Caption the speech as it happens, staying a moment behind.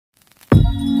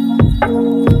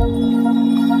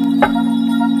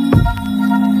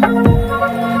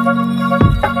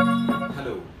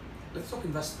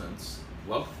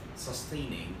wealth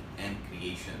sustaining and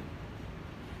creation.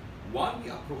 While we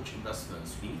approach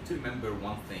investments, we need to remember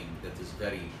one thing that is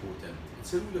very important.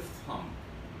 It's a rule of thumb.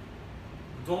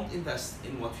 Don't invest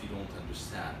in what you don't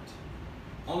understand.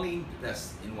 Only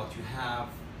invest in what you have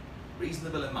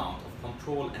reasonable amount of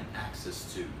control and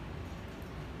access to.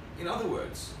 In other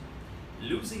words,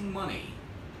 losing money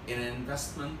in an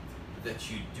investment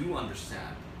that you do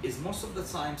understand is most of the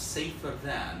time safer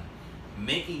than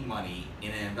making money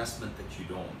in an investment that you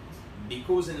don't.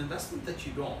 Because an investment that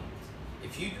you don't,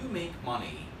 if you do make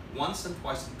money once and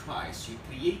twice and thrice, you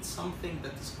create something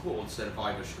that is called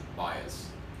survivorship bias,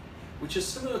 which is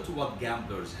similar to what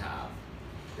gamblers have.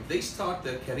 If they start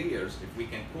their careers, if we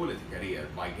can call it a career,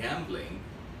 by gambling,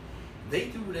 they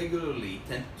do regularly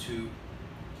tend to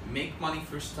make money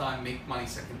first time, make money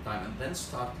second time, and then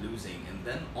start losing, and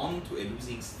then on to a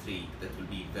losing streak that will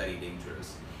be very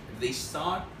dangerous. If they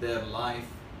start their life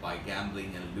by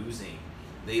gambling and losing,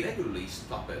 they regularly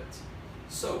stop it.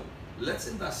 So let's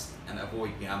invest and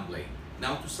avoid gambling.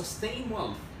 Now, to sustain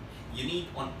wealth, you need,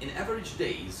 in average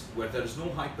days where there is no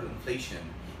hyperinflation,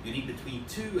 you need between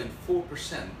 2 and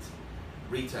 4%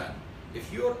 return.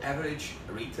 If your average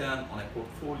return on a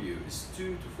portfolio is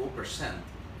 2 to 4%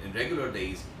 in regular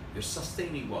days, you're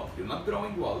sustaining wealth. You're not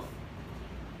growing wealth,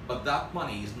 but that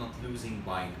money is not losing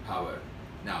buying power.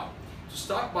 Now, to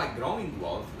start by growing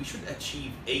wealth, we should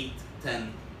achieve 8,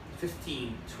 10,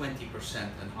 15, 20%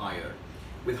 and higher.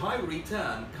 With high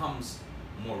return comes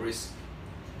more risk.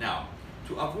 Now,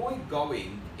 to avoid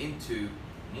going into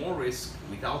more risk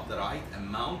without the right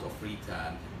amount of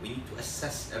return, we need to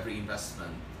assess every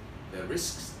investment, the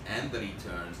risks and the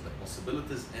returns, the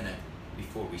possibilities in it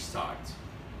before we start.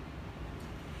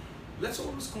 Let's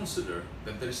always consider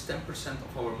that there is 10%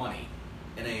 of our money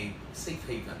in a safe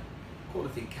haven. Call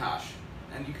it in cash,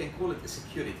 and you can call it a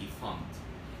security fund.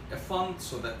 A fund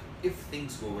so that if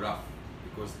things go rough,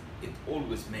 because it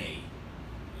always may,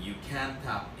 you can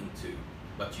tap into,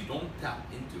 but you don't tap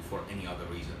into for any other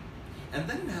reason. And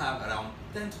then you have around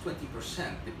 10 to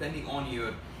 20%, depending on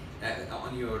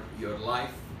your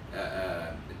life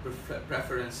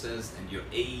preferences and your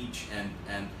age,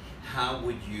 and how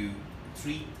would you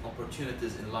treat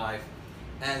opportunities in life,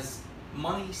 as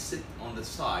money sitting on the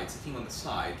side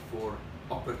for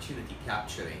opportunity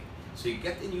capturing. So you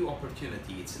get a new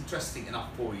opportunity, it's interesting enough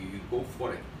for you, you go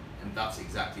for it, and that's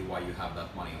exactly why you have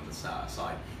that money on the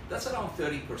side. That's around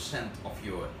 30% of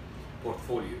your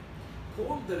portfolio.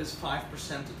 Call there is 5%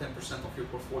 to 10% of your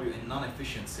portfolio in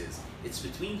non-efficiencies. It's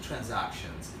between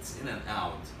transactions, it's in and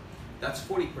out. That's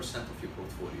 40% of your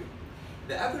portfolio.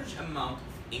 The average amount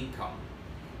of income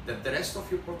that the rest of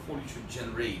your portfolio should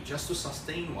generate just to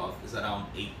sustain wealth is around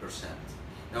 8%.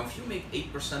 Now, if you make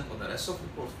 8% on the rest of the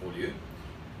portfolio,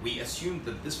 we assume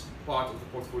that this part of the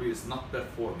portfolio is not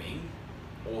performing,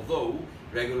 although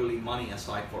regularly money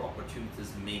aside for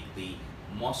opportunities make the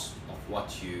most of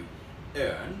what you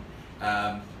earn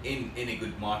in a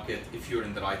good market, if you're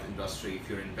in the right industry, if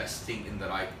you're investing in the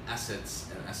right assets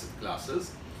and asset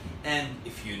classes, and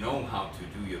if you know how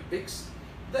to do your picks,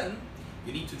 then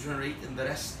you need to generate in the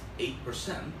rest 8%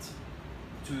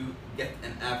 to get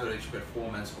an average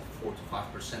performance of 4 to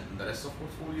 5% in the rest of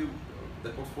the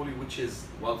portfolio, which is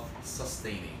wealth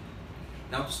sustaining.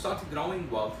 Now, to start growing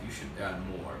wealth, you should earn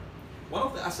more. One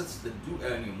of the assets that do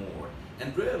earn you more,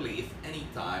 and rarely, if any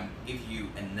time, give you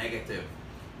a negative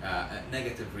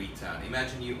return.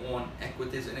 Imagine you own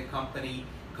equities in a company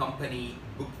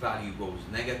book value goes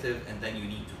negative, and then you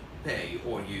need to pay,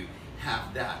 or you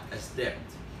have that as debt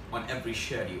on every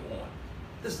share you own.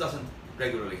 This doesn't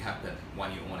regularly happen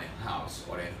when you own a house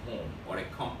or a home or a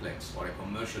complex or a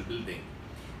commercial building.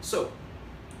 So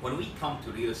when we come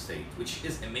to real estate, which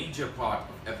is a major part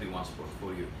of everyone's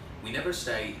portfolio, we never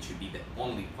say it should be the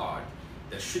only part.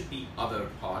 There should be other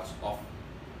parts of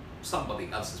somebody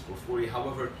else's portfolio.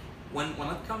 However, when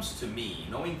it comes to me,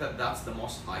 knowing that that's the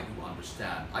most I do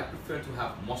understand, I prefer to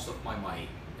have most of my money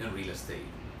in real estate.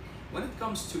 When it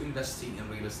comes to investing in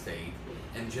real estate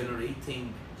and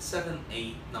generating 7,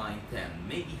 8, 9, 10,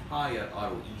 maybe higher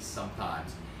ROEs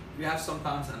sometimes, you have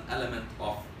sometimes an element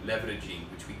of leveraging,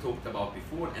 which we talked about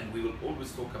before and we will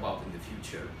always talk about in the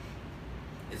future.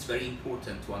 It's very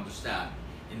important to understand.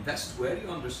 Invest where you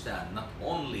understand, not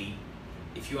only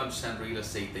if you understand real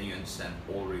estate, then you understand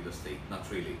all real estate, not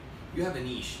really. You have a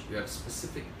niche, you have a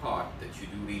specific part that you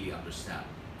do really understand.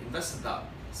 Invest in that.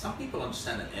 Some people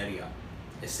understand an area,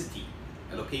 a city,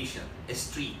 a location, a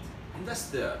street.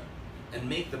 Invest there and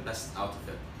make the best out of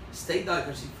it. Stay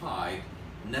diversified,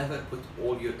 never put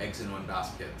all your eggs in one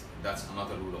basket. That's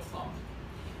another rule of thumb.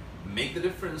 Make the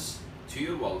difference to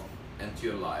your wealth and to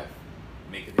your life.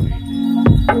 Make it a great day.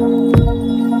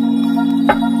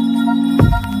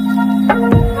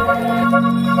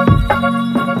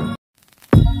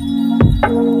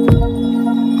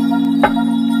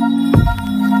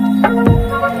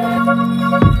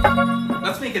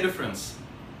 Let's make a difference.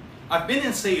 I've been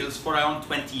in sales for around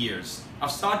 20 years.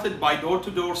 I've started by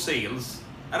door-to-door sales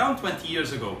around 20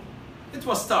 years ago. It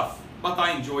was tough, but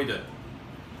I enjoyed it.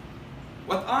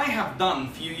 What I have done a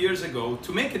few years ago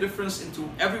to make a difference into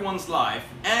everyone's life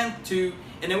and to,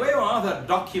 in a way or another,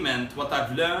 document what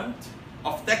I've learned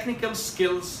of technical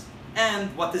skills and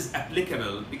what is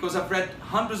applicable, because I've read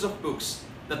hundreds of books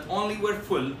that only were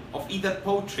full of either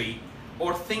poetry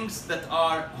or things that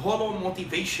are hollow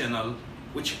motivational,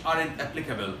 which aren't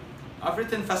applicable. I've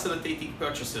written Facilitating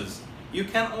Purchases. You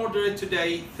can order it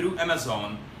today through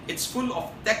Amazon. It's full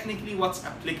of technically what's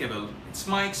applicable. It's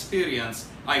my experience.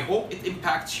 I hope it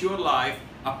impacts your life,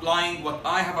 applying what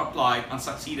I have applied and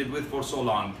succeeded with for so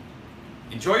long.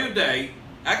 Enjoy your day.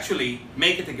 Actually,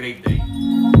 make it a great day.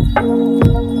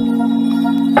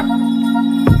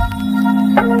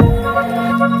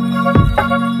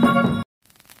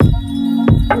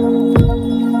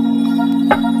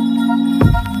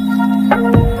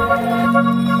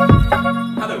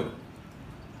 Hello.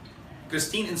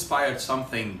 Christine inspired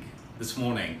something this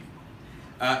morning.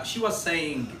 She was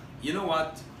saying, you know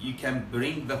what? You can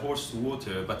bring the horse to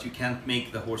water, but you can't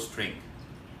make the horse drink.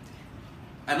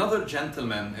 Another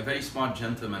gentleman, a very smart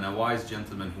gentleman, a wise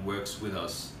gentleman who works with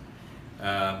us,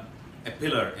 a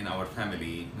pillar in our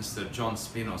family, Mr. John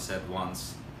Spino, said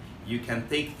once, you can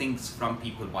take things from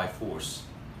people by force,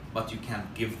 but you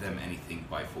can't give them anything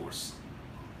by force.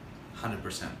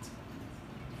 100%.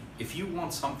 If you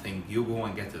want something, you go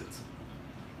and get it.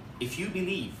 If you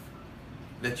believe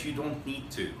that you don't need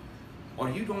to, or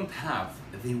you don't have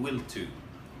the will to,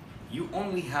 you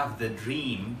only have the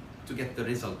dream to get the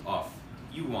result of,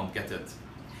 you won't get it.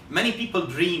 Many people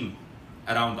dream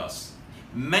around us.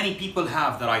 Many people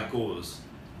have the right goals,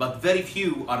 but very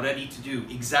few are ready to do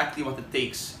exactly what it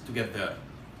takes to get there.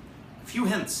 A few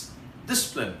hints: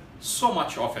 discipline, so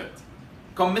much of it.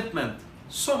 Commitment,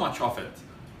 so much of it.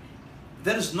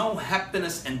 There is no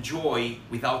happiness and joy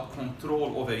without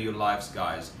control over your lives,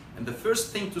 guys. And the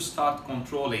first thing to start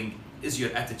controlling is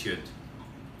your attitude.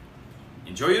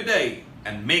 Enjoy your day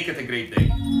and make it a great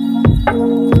day.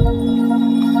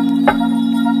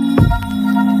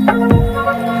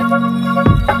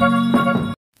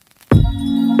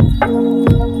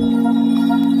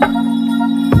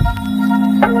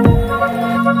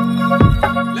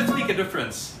 Let's make a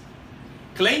difference.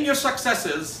 Claim your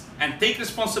successes and take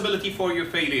responsibility for your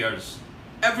failures.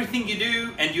 Everything you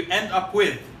do and you end up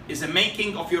with is a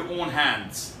making of your own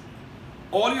hands.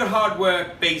 All your hard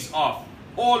work pays off.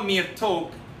 All mere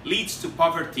talk leads to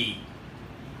poverty.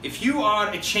 If you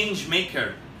are a change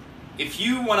maker, if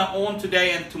you want to own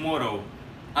today and tomorrow,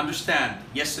 understand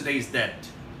yesterday is dead.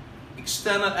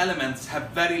 External elements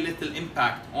have very little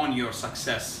impact on your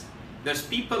success. There's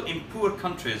people in poor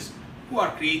countries who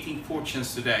are creating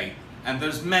fortunes today, and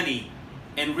there's many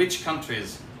in rich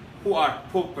countries who are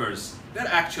paupers. They're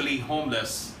actually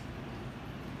homeless.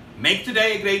 Make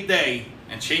today a great day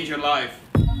and change your life.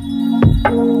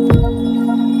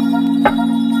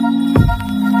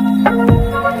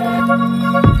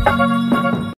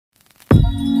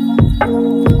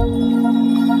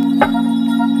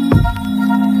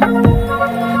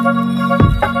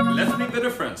 Let's make the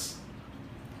difference.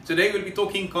 Today we'll be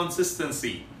talking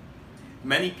consistency.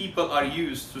 Many people are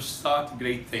used to start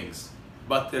great things,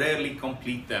 but rarely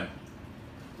complete them.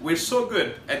 We're so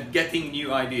good at getting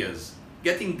new ideas,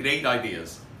 getting great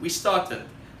ideas. We start it.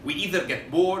 We either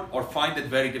get bored or find it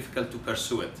very difficult to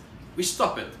pursue it. We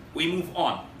stop it. We move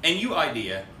on. A new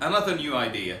idea, another new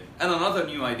idea, and another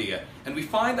new idea. And we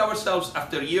find ourselves,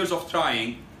 after years of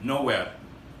trying, nowhere.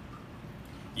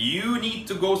 You need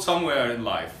to go somewhere in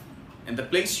life. And the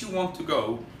place you want to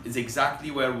go is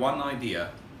exactly where one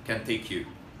idea can take you.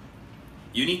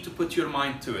 You need to put your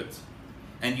mind to it.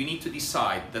 And you need to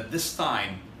decide that this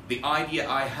time, the idea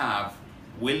I have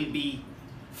will be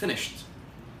finished,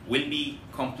 will be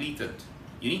completed.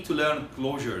 You need to learn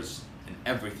closures in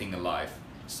everything in life,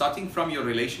 starting from your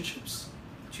relationships,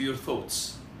 to your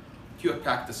thoughts, to your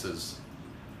practices.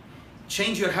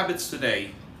 Change your habits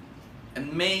today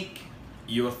and make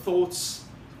your thoughts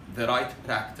the right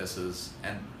practices,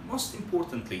 and most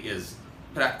importantly is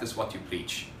practice what you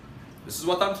preach. This is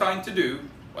what I'm trying to do,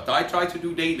 what I try to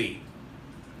do daily.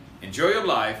 Enjoy your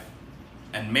life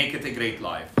and make it a great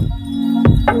life.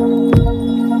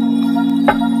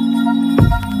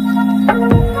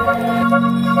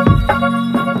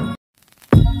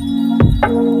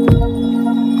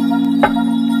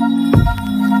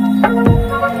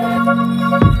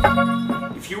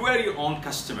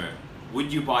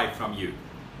 from you.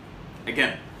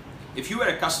 Again, if you were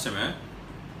a customer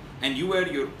and you were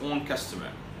your own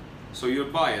customer, so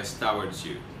you're biased towards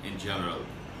you in general,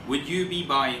 would you be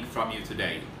buying from you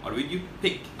today, or would you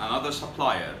pick another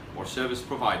supplier or service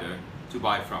provider to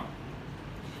buy from?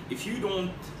 If you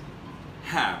don't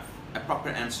have a proper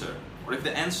answer, or if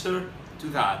the answer to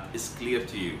that is clear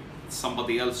to you, it's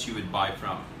somebody else you would buy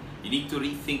from, you need to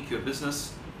rethink your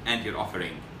business and your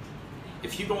offering.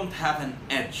 If you don't have an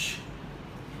edge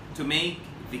to make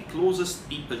the closest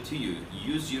people to you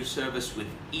use your service with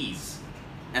ease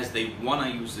as they want to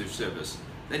use their service,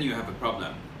 then you have a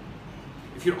problem.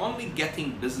 If you're only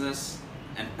getting business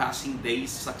and passing days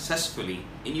successfully,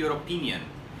 in your opinion,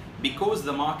 because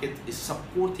the market is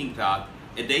supporting that,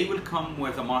 a day will come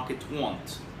where the market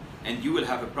won't, and you will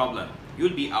have a problem.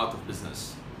 You'll be out of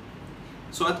business.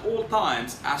 So at all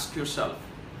times, ask yourself,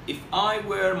 if I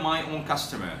were my own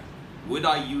customer, would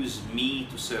I use me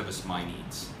to service my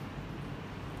needs?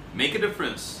 Make a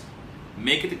difference,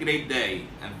 make it a great day,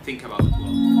 and think about it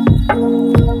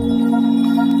well.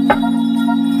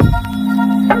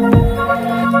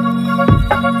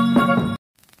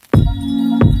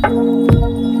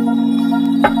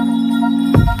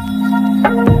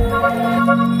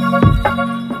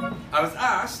 I was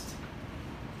asked,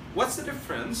 what's the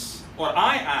difference, or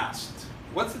I asked,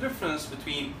 what's the difference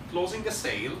between closing a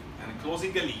sale and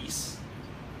closing a lease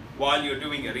while you're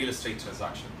doing a real estate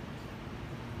transaction?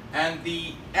 And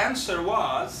the answer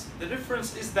was, the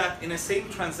difference is that in a sale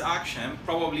transaction,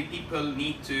 probably people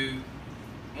need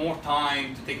more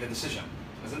time to take the decision,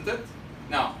 isn't it?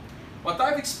 Now, what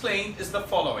I've explained is the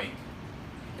following.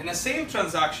 In a sale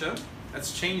transaction,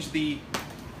 let's change the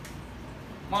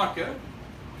marker.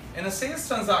 In a sales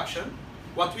transaction,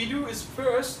 what we do is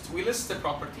first, we list the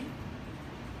property.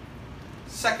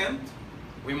 Second,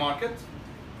 we market.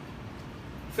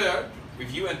 Third, we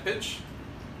view and pitch.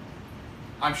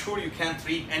 I'm sure you can't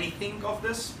read anything of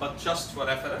this, but just for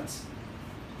reference.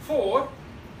 4,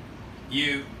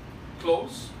 you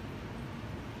close.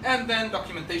 And then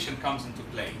documentation comes into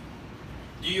play.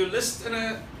 Do you list in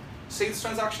a sales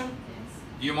transaction? Yes.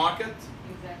 Do you market?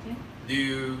 Exactly. Do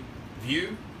you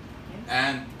view? Yes.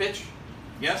 And pitch?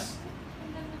 Yes?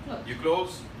 And then we close. You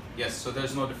close? Yes, so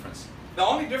there's no difference. The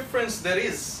only difference there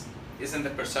is in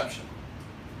the perception.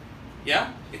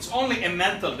 Yeah? It's only a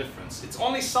mental difference. It's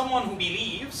only someone who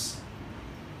believes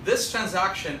this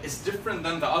transaction is different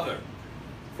than the other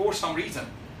for some reason.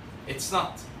 It's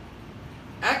not.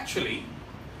 Actually,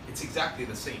 it's exactly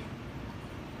the same.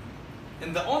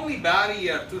 And the only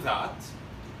barrier to that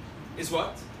is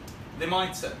what? The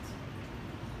mindset.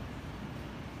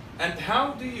 And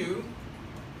how do you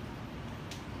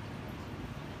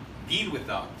deal with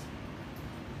that?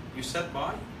 You said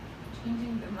by?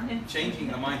 Changing the mindset. Changing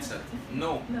the mindset.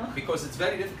 No, No. because it's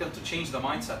very difficult to change the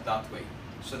mindset that way.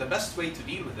 So the best way to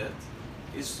deal with it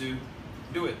is to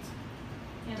do it.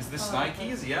 Yes, Is this follow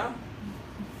Nike's? Yeah?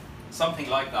 Something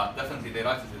like that. Definitely they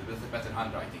write it with better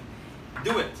handwriting.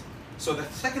 Do it. So the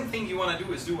second thing you want to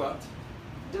do is do what?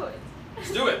 Do it.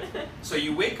 Is do it. So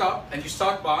you wake up and you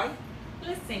start by,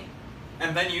 Listen.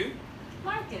 and then you,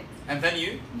 Market. and then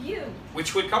you, You.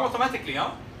 which will come automatically,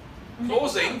 huh? And then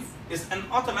Closing close. is an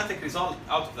automatic result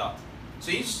out of that.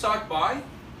 So you start by,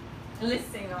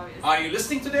 Listening, obviously. are you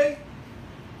listening today?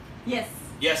 Yes.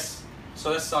 Yes.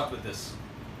 So let's start with this.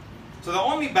 So the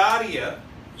only barrier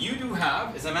you do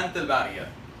have is a mental barrier.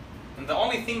 And the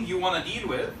only thing you want to deal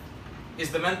with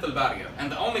is the mental barrier.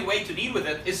 And the only way to deal with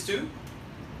it is to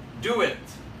do it.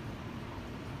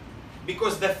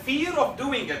 Because the fear of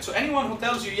doing it, so anyone who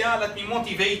tells you, yeah, let me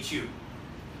motivate you.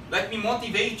 Let me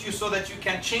motivate you so that you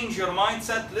can change your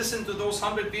mindset, listen to those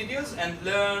 100 videos and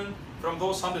learn from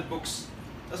those 100 books.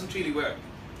 Doesn't really work.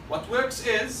 What works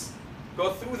is,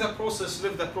 go through the process,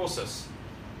 live the process.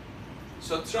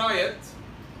 So try it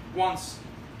once,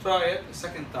 try it a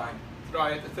second time,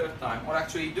 try it a third time, or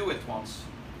actually do it once,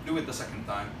 do it the second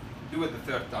time, do it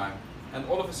the third time, and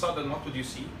all of a sudden, what would you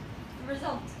see?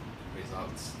 Result.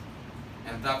 Results.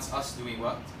 And that's us doing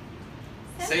what?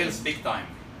 Selling. Sales big time.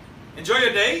 Enjoy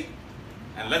your day,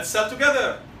 and let's sell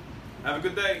together. Have a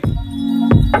good day.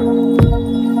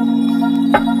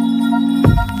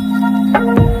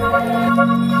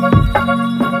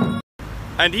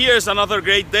 And here's another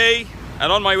great day,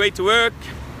 and on my way to work,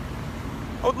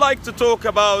 I would like to talk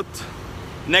about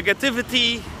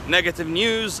negativity, negative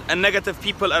news, and negative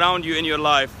people around you in your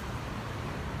life.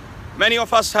 Many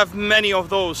of us have many of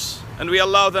those, and we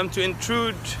allow them to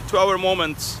intrude to our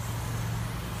moments.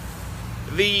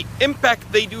 The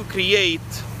impact they do create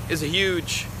is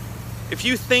huge. If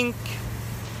you think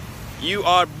you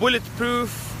are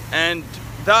bulletproof and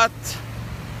that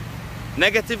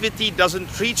Negativity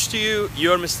doesn't reach to you,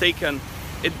 you're mistaken.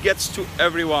 It gets to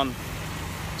everyone.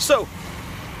 So,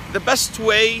 the best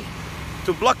way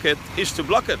to block it is to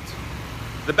block it.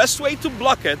 The best way to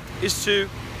block it is to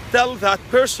tell that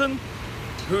person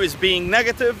who is being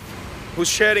negative, who's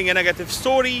sharing a negative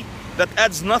story that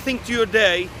adds nothing to your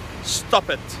day, stop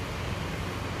it.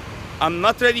 I'm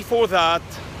not ready for that.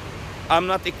 I'm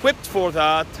not equipped for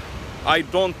that. I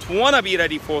don't want to be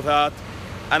ready for that.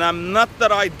 And I'm not the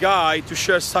right guy to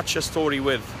share such a story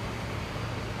with.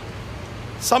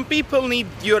 Some people need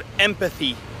your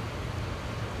empathy.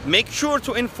 Make sure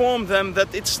to inform them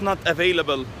that it's not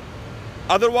available.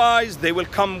 Otherwise, they will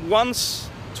come once,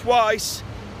 twice,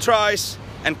 thrice,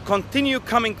 and continue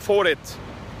coming for it.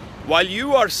 While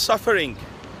you are suffering,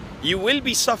 you will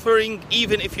be suffering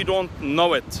even if you don't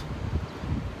know it.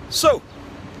 So,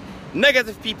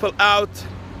 negative people out,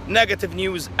 negative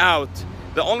news out.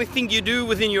 The only thing you do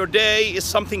within your day is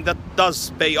something that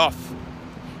does pay off.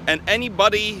 And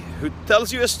anybody who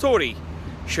tells you a story,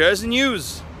 shares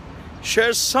news,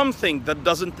 shares something that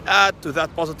doesn't add to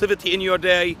that positivity in your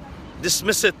day,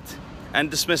 dismiss it and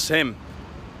dismiss him.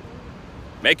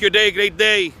 Make your day a great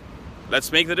day.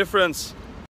 Let's make the difference.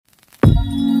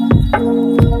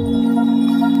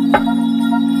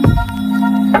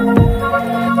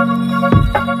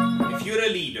 If you're a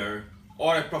leader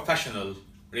or a professional,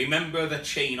 remember the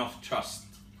chain of trust.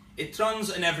 It runs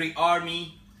in every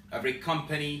army, every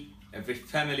company, every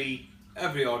family,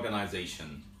 every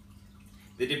organization.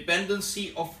 The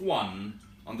dependency of one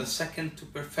on the second to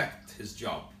perfect his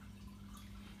job.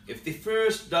 If the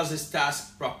first does his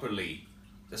task properly,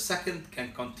 the second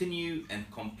can continue and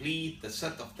complete the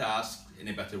set of tasks in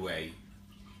a better way.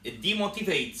 It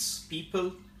demotivates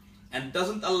people and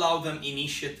doesn't allow them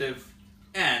initiative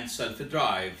and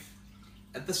self-drive.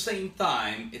 At the same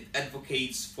time, it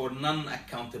advocates for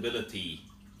non-accountability.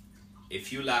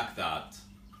 If you lack that,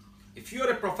 if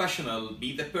you're a professional,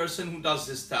 be the person who does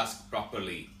this task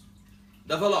properly.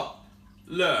 Develop,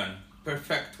 learn,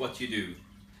 perfect what you do,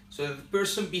 so that the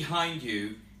person behind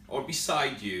you or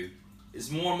beside you is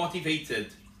more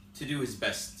motivated to do his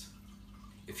best.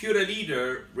 If you're a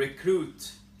leader,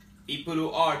 recruit people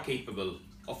who are capable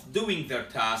of doing their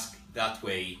task that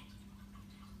way.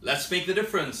 Let's make the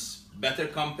difference. Better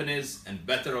companies and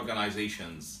better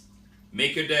organizations.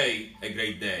 Make your day a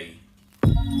great day.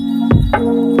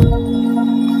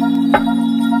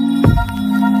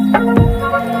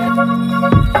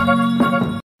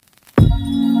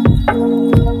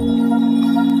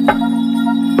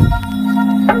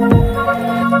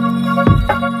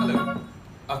 Hello.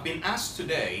 I've been asked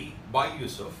today by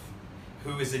Yusuf,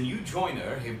 who is a new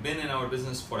joiner. He's been in our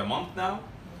business for a month now.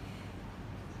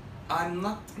 I'm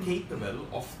not capable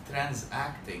of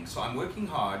transacting, so I'm working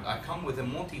hard. I come with a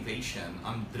motivation,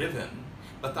 I'm driven,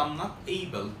 but I'm not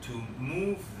able to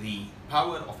move the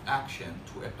power of action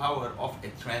to a power of a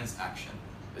transaction,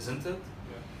 isn't it?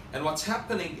 Yeah. And what's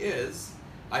happening is,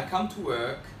 I come to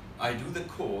work, I do the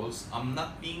calls, I'm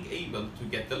not being able to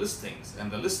get the listings,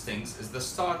 and the listings is the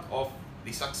start of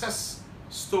the success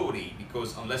story,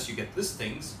 because unless you get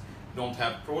listings, you don't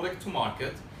have product to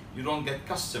market, you don't get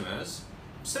customers,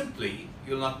 simply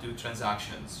you'll not do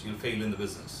transactions, you'll fail in the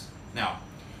business. Now,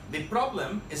 the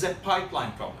problem is a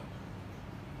pipeline problem.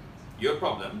 Your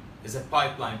problem is a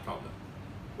pipeline problem.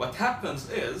 What happens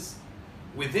is,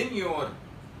 within your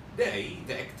day,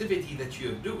 the activity that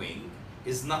you're doing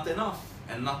is not enough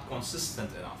and not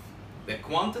consistent enough. The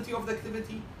quantity of the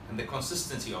activity and the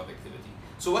consistency of the activity.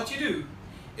 So what you do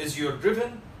is you're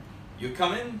driven, you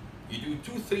come in, you do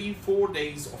 2, 3, 4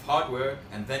 days of hard work,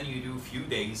 and then you do a few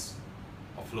days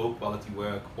of low quality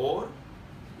work or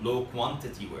low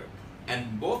quantity work.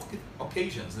 And both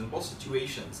occasions, in both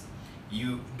situations,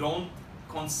 you don't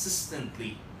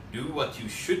consistently do what you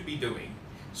should be doing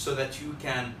so that you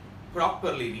can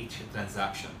properly reach a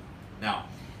transaction. Now,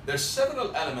 there's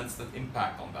several elements that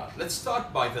impact on that. Let's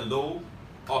start by the law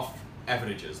of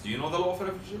averages. Do you know the law of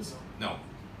averages? No.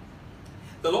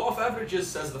 The law of averages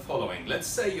says the following. Let's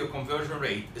say your conversion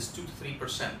rate is 2 to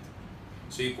 3%.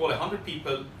 So you call 100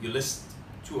 people, you list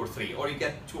 2 or 3, or you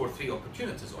get 2 or 3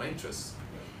 opportunities or interests.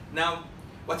 Now,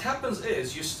 what happens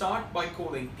is you start by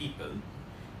calling people.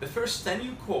 The first 10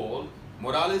 you call,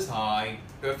 morale is high,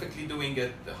 perfectly doing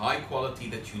it, the high quality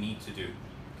that you need to do.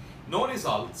 No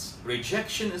results,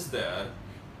 rejection is there,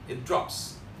 it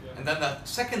drops. Yeah. And then the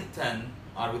second 10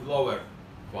 are with lower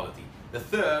quality. The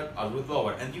third are with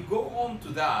lower, and you go on to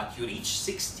that, you reach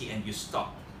 60 and you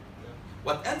stop. Yeah.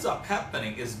 What ends up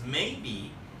happening is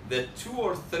maybe the 2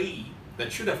 or 3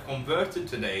 that should have converted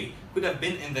today could have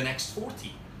been in the next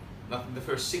 40, not in the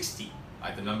first 60,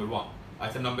 item number 1.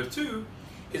 Item number 2,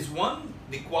 is one,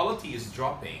 the quality is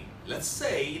dropping. Let's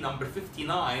say number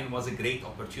 59 was a great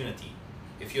opportunity.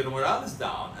 If your morale is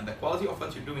down and the quality of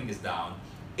what you're doing is down,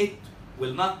 it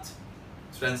will not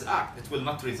transact, it will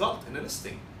not result in a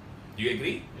listing. Do you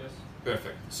agree? Yes.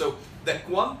 Perfect. So the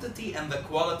quantity and the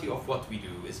quality of what we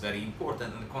do is very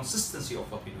important, and the consistency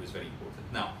of what we do is very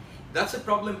important. Now, that's a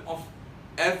problem of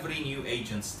every new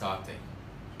agent starting.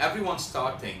 Everyone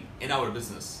starting in our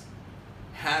business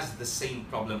has the same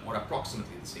problem, or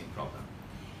approximately the same problem.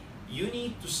 You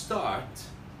need to start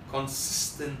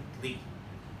consistently,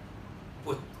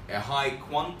 put a high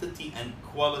quantity and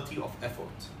quality of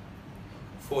effort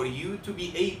for you to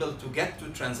be able to get to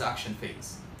transaction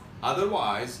phase.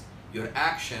 Otherwise, your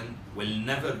action will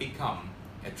never become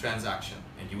a transaction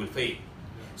and you will fail.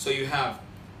 So you have,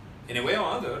 in a way or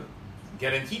other,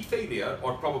 guaranteed failure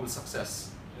or probable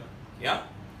success. Yeah?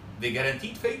 The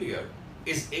guaranteed failure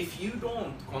is if you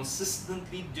don't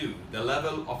consistently do the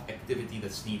level of activity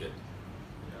that's needed.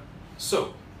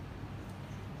 So,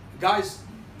 guys,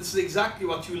 this is exactly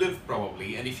what you live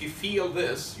probably, and if you feel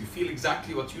this, you feel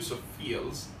exactly what Yusuf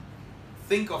feels,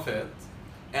 think of it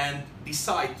and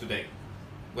decide today.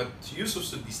 What Yusuf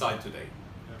should decide today.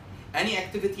 Any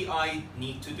activity I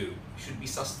need to do should be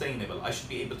sustainable. I should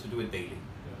be able to do it daily.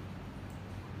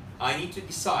 I need to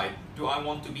decide, do I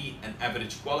want to be an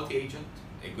average quality agent,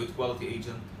 a good quality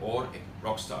agent, or a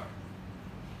rock star?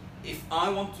 If I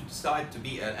want to decide to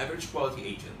be an average quality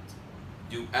agent,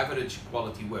 do average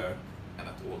quality work and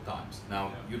at all times.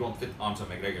 Now, you don't fit Armstrong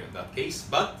McGregor in that case,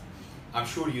 but I'm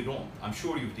sure you don't. I'm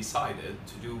sure you've decided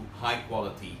to do high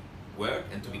quality work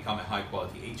and to become a high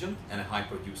quality agent and a high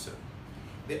producer.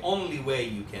 The only way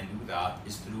you can do that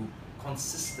is through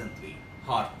consistently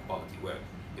hard quality work.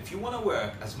 If you want to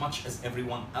work as much as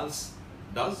everyone else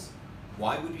does,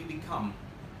 why would you become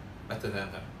better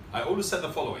than them? I always said the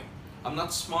following: I'm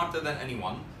not smarter than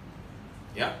anyone.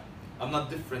 Yeah? I'm not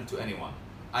different to anyone.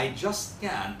 I just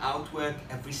can outwork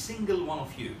every single one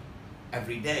of you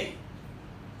every day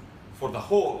for the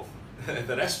whole of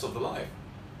the rest of the life.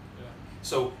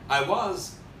 So I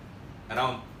was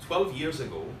around 12 years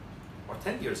ago, or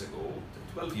 10 years ago,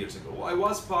 12 years ago, I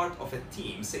was part of a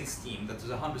team, sales team, that was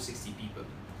 160 people.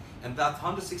 And that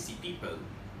 160 people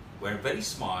were very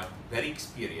smart, very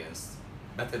experienced,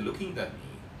 better looking than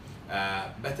me,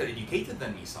 better educated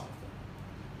than me, some of them.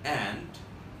 And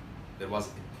there was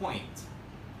a point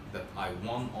that I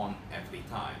won on every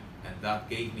time, and that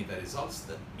gave me the results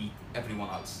that beat everyone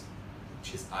else,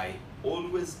 which is I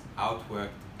always outworked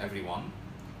everyone,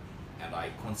 and I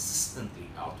consistently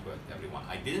outworked everyone.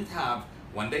 I didn't have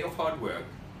one day of hard work,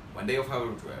 one day of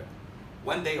hard work,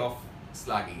 one day of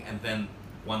slagging, and then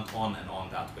went on and on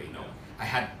that way. No, I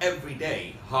had every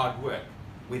day hard work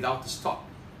without a stop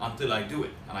until I do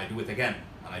it, and I do it again,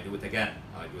 and I do it again,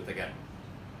 and I do it again.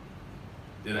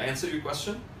 Did I answer your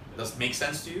question? Does it make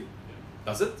sense to you?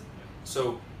 Does it?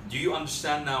 So, do you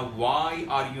understand now why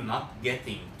are you not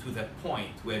getting to the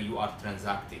point where you are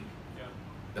transacting?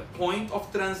 The point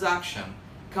of transaction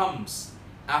comes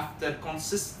after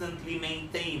consistently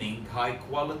maintaining high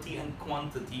quality and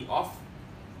quantity of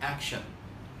action.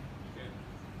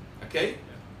 Okay?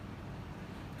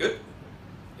 Good?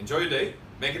 Enjoy your day.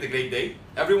 Make it a great day.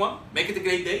 Everyone, make it a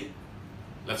great day.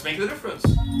 Let's make the difference.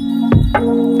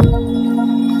 Hello.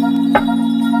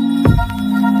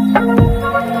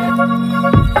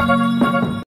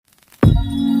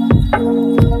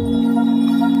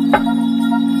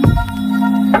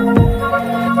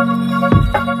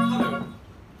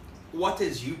 What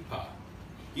is UPA?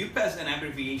 UPA is an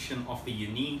abbreviation of the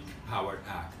Unique Power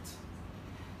Act.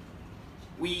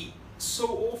 We so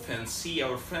often see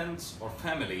our friends or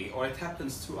family, or it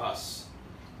happens to us,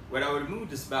 where our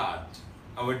mood is bad,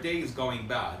 our day is going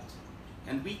bad,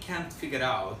 and we can't figure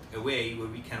out a way where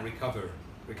we can recover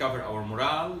our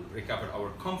morale, recover our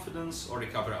confidence, or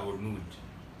recover our mood.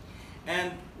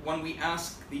 And when we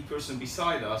ask the person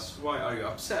beside us, why are you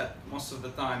upset? Most of the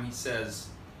time he says,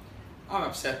 I'm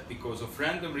upset because of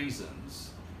random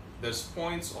reasons. There's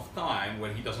points of time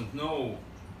where he doesn't know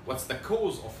what's the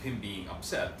cause of him being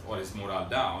upset or his morale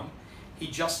down. He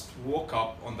just woke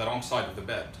up on the wrong side of the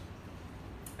bed.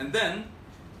 And then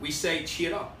we say,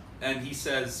 cheer up. And he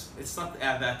says, it's not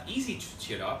that easy to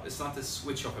cheer up. It's not a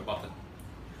switch of a button.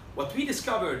 What we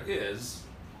discovered is,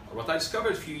 or what I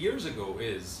discovered a few years ago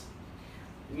is,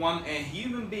 when a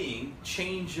human being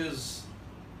changes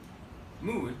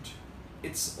mood,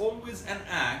 it's always an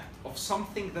act of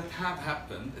something that have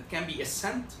happened. It can be a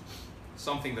scent,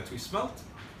 something that we smelt.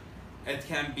 It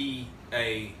can be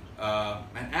an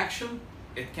action.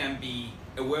 It can be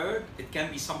a word. It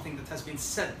can be something that has been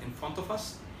said in front of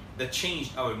us that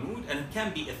changed our mood, and it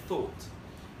can be a thought.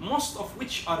 most of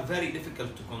which are very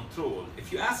difficult to control.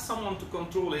 If you ask someone to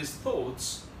control his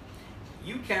thoughts,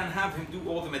 you can have him do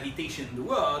all the meditation in the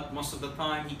world. Most of the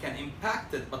time he can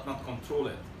impact it but not control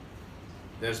it.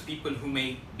 There's people who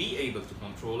may be able to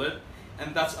control it,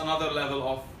 and that's another level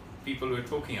of people we're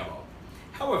talking about.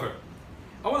 However,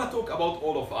 I want to talk about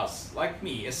all of us, like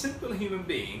me, a simple human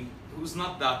being who's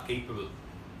not that capable.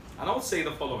 And I would say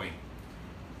the following.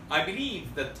 I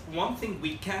believe that one thing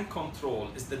we can control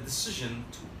is the decision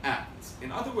to act. In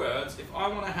other words, if I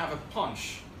want to have a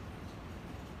punch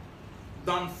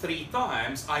done 3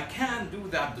 times, I can do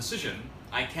that decision.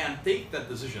 I can take that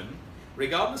decision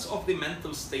regardless of the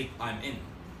mental state I'm in.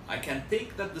 I can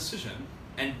take that decision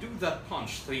and do that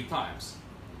punch 3 times.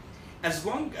 As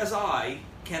long as I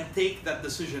can take that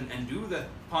decision and do that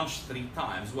punch 3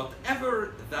 times,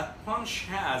 whatever that punch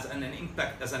has an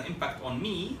impact on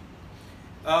me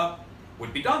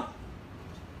would be done.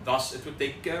 Thus, it would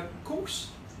take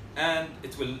course and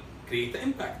it will create the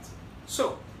impact.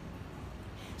 So,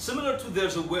 similar to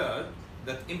there's a word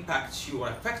that impacts you or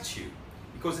affects you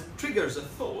because it triggers a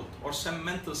thought or some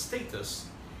mental status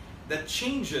that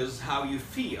changes how you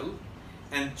feel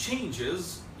and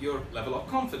changes your level of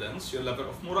confidence, your level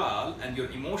of morale, and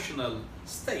your emotional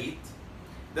state.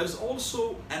 There's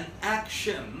also an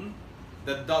action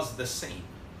that does the same.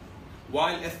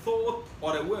 While a thought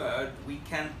or a word we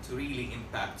can't really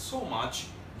impact so much,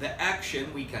 the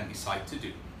action we can decide to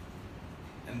do.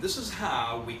 And this is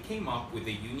how we came up with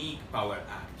the Unique Power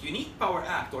Act. Unique Power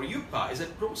Act, or UPA, is a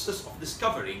process of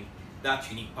discovering that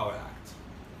Unique Power Act.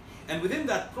 And within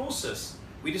that process,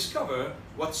 we discover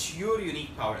what's your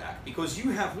Unique Power Act, because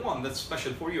you have one that's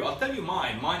special for you. I'll tell you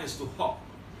mine. Mine is to hop.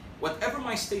 Whatever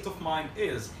my state of mind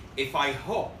is, if I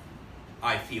hop,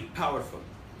 I feel powerful.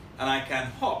 And I can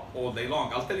hop all day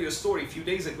long. I'll tell you a story. A few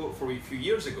years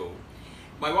ago,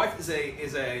 my wife is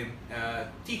a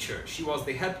teacher. She was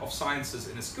the head of sciences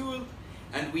in a school,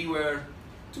 and we were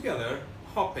together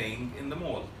hopping in the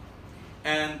mall.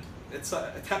 And it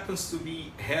happens to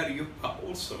be her yupa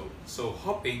also. So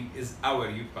hopping is our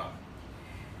yupa.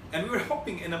 And we were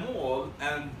hopping in a mall,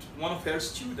 and one of her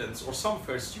students, or some of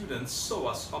her students, saw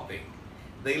us hopping.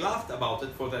 They laughed about it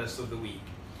for the rest of the week.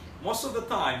 Most of the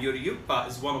time, your yupa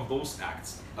is one of those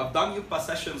acts. I've done yupa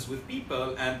sessions with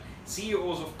people, and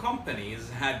CEOs of companies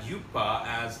had yupa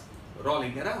as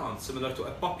rolling around, similar to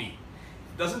a puppy.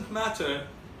 It doesn't matter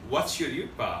what's your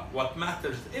yupa. What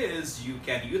matters is you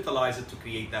can utilize it to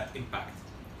create that impact.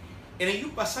 In a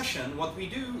yupa session, what we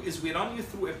do is we run you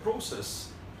through a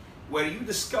process where you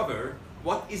discover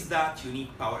what is that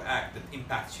Unique Power Act that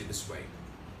impacts you this way.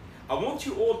 I want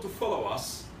you all to follow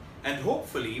us, and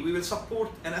hopefully we will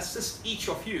support and assist each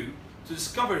of you to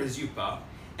discover his yupa,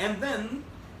 and then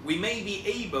we may be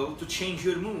able to change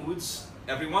your moods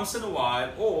every once in a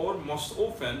while, or most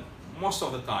often, most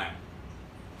of the time.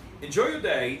 Enjoy your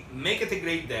day, make it a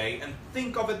great day, and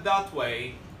think of it that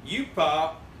way.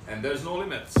 Yupa, and there's no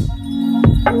limits.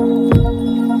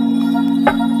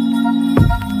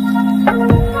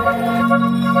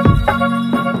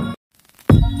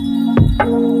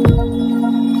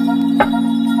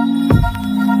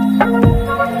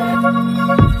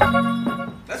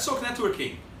 Let's talk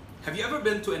networking. Have you ever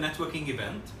been to a networking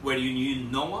event where you knew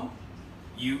no one?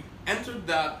 You entered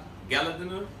that gala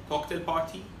dinner, cocktail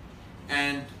party,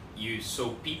 and you saw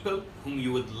people whom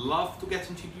you would love to get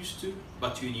introduced to,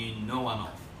 but you knew no one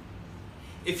of.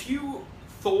 If you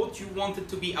thought you wanted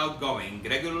to be outgoing,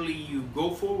 regularly you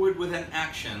go forward with an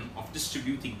action of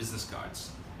distributing business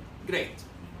cards. Great,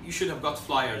 you should have got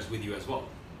flyers with you as well.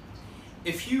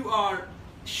 If you are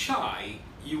shy,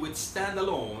 you would stand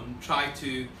alone, try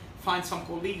to find some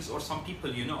colleagues or some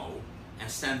people you know, and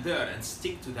stand there and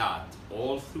stick to that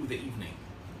all through the evening.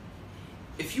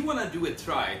 If you want to do it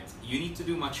right, you need to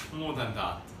do much more than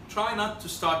that. Try not to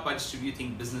start by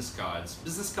distributing business cards.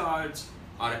 Business cards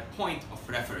are a point of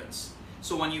reference.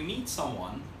 So when you meet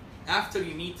someone, after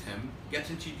you meet him, get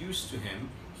introduced to him,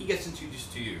 he gets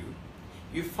introduced to you,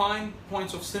 you find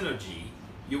points of synergy,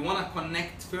 you want to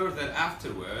connect further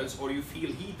afterwards, or you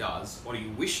feel he does, or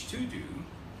you wish to do,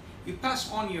 you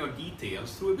pass on your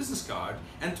details through a business card.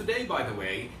 And today, by the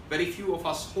way, very few of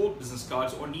us hold business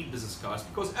cards or need business cards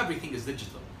because everything is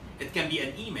digital. It can be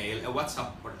an email, a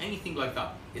WhatsApp, or anything like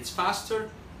that. It's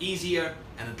faster, easier,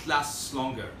 and it lasts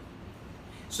longer.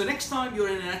 So next time you're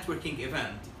in a networking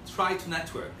event, try to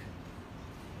network.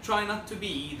 Try not to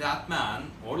be that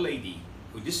man or lady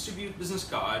who distribute business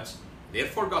cards, they're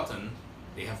forgotten,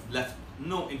 they have left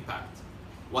no impact.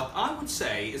 What I would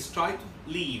say is try to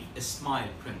leave a smile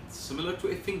print, similar to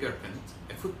a fingerprint,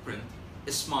 a footprint,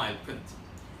 a smile print.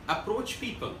 Approach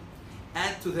people,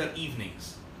 add to their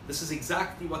evenings. this is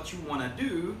exactly what you want to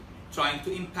do, trying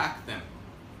to impact them.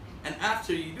 And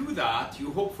after you do that,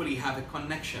 you hopefully have a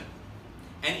connection.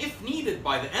 And if needed,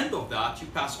 by the end of that, you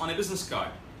pass on a business card,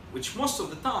 which most of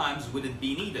the times wouldn't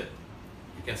be needed.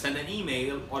 You can send an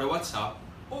email or a WhatsApp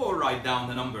or write down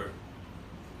the number.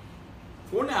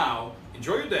 For now,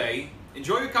 enjoy your day,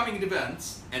 enjoy your coming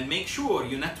events, and make sure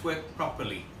you network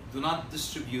properly. Do not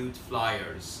distribute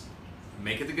flyers.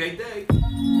 Make it a great day.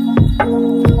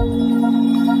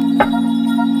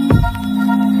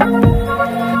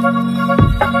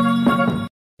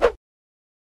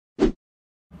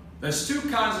 There's two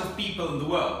kinds of people in the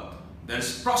world.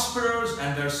 There's prosperers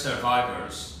and there's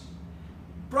survivors.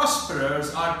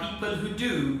 Prosperers are people who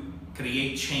do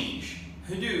create change,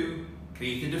 who do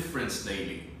create a difference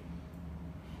daily.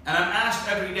 And I'm asked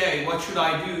every day, what should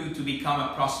I do to become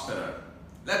a prosperer?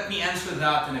 Let me answer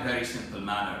that in a very simple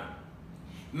manner.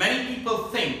 Many people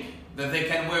think that they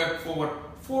can work for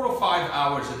 4 or 5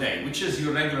 hours a day, which is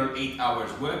your regular 8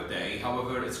 hours work day.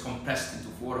 However, it's compressed into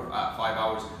 4 or 5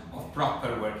 hours of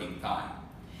proper working time.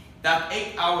 That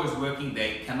 8 hours working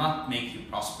day cannot make you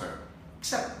prosper,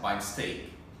 except by mistake.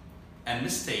 And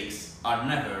mistakes are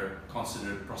never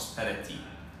considered prosperity.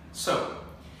 So,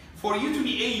 for you to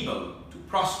be able to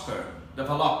prosper,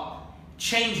 develop,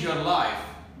 change your life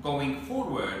going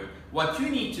forward, what you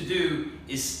need to do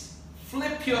is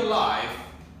flip your life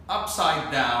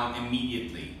upside down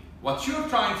immediately. What you're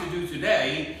trying to do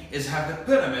today is have the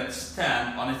pyramid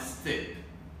stand on its tip.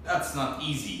 That's not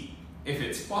easy, if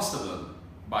it's possible,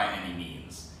 by any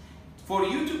means. For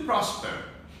you to prosper,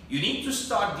 you need to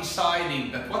start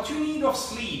deciding that what you need of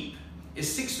sleep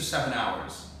is 6 to 7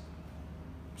 hours.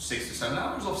 6 to 7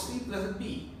 hours of sleep, let it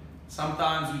be.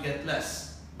 Sometimes we get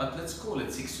less, but let's call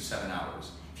it 6 to 7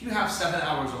 hours. If you have 7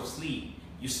 hours of sleep,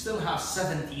 you still have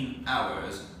 17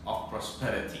 hours of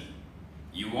prosperity.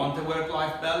 You want a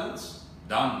work-life balance?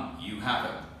 Done, you have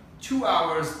it. 2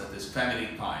 hours, that is family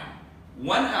time.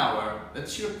 1 hour,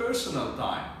 that's your personal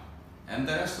time. And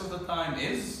the rest of the time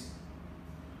is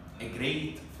a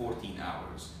great 14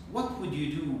 hours. What would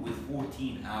you do with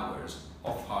 14 hours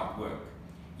of hard work?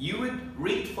 You would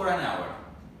read for an hour,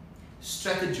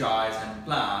 strategize and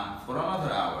plan for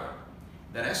another hour.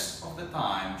 The rest of the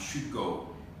time should go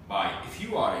by, if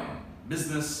you are in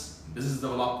business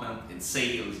development, in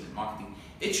sales, in marketing,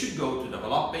 it should go to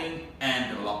developing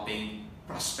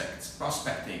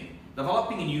prospecting,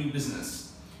 developing a new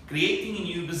business, creating a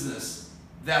new business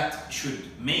that should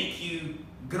make you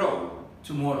grow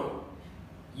tomorrow.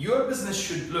 Your business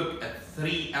should look at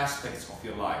 3 aspects of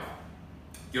your life: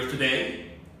 your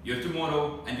today, your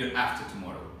tomorrow, and your after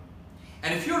tomorrow.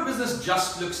 And if your business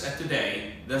just looks at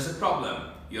today, there's a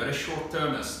problem. You're a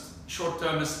short-termist.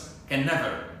 Short-termists can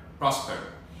never prosper.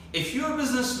 If your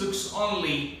business looks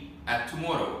only at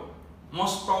tomorrow,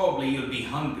 most probably you'll be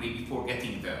hungry before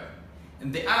getting there.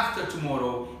 And the after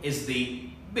tomorrow is the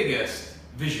biggest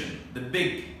vision, the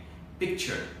big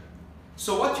picture.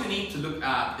 So what you need to look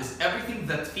at is everything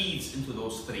that feeds into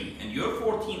those 3, and your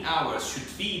 14 hours should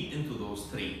feed into those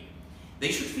 3.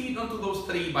 They should feed into those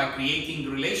 3 by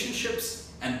creating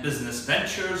relationships and business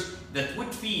ventures that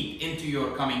would feed into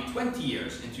your coming 20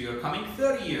 years, into your coming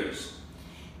 30 years.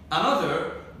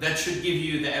 Another that should give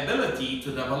you the ability to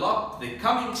develop the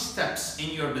coming steps in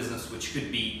your business, which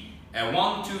could be a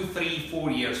 1, 2, 3,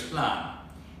 4 years plan.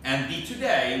 And the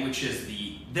today, which is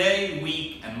the day,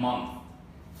 week, and month.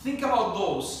 Think about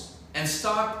those and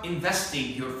start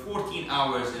investing your 14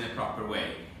 hours in a proper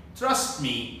way. Trust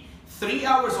me, 3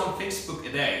 hours on Facebook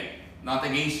a day, not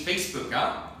against Facebook,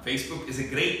 huh? Facebook is a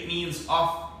great means of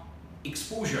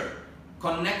exposure.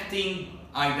 Connecting,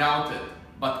 I doubt it,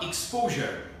 but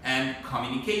exposure and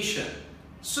communication.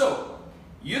 So,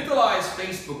 utilize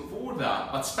Facebook for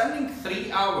that, but spending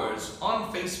 3 hours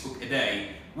on Facebook a day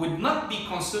would not be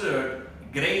considered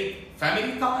great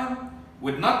family time,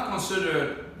 would not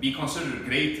be considered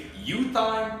great you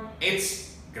time.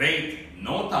 It's great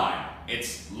no time.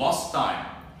 It's lost time.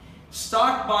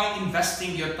 Start by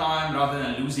investing your time rather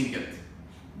than losing it.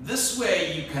 This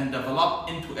way you can develop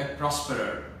into a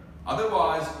prosperer.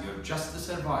 Otherwise, you're just a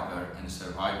survivor, and a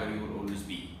survivor you will always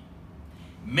be.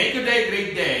 Make a day a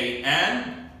great day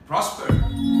and prosper.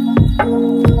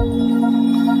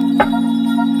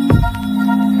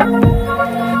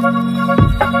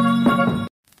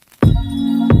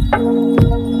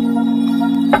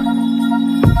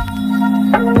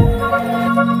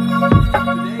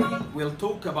 Today we'll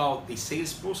talk about the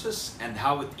sales process and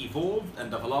how it evolved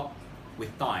and developed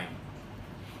with time.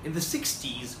 In the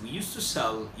 60s, we used to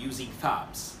sell using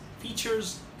FABs,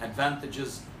 features,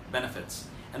 advantages, benefits.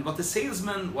 And what the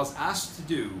salesman was asked to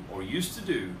do, or used to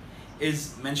do,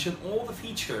 is mention all the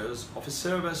features of a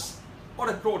service or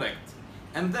a product,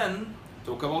 and then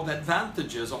talk about the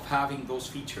advantages of having those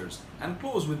features, and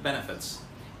close with benefits.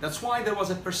 That's why there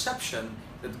was a perception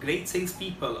that great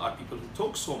salespeople are people who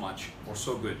talk so much or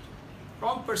so good.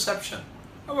 Wrong perception.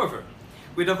 However,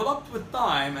 we developed with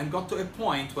time and got to a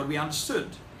point where we understood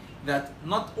that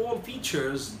not all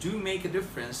features do make a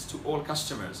difference to all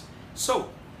customers. So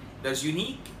there's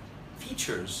unique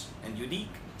features and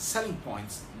unique selling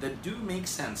points that do make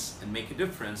sense and make a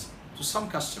difference to some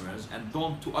customers and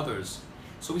don't to others.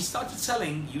 So we started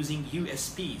selling using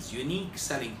USPs, unique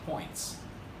selling points,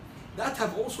 that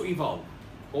have also evolved.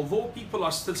 Although people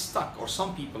are still stuck, or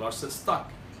some people are still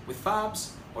stuck with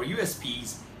FABs or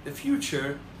USPs, the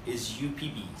future is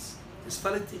UPBs, is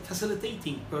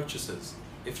facilitating purchases.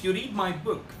 If you read my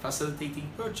book,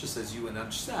 Facilitating Purchases, you will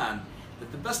understand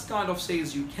that the best kind of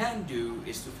sales you can do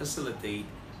is to facilitate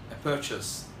a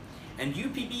purchase. And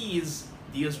UPBs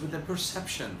deals with the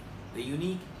perception, the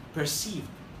unique perceived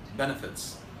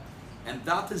benefits. And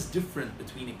that is different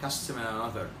between a customer and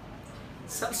another.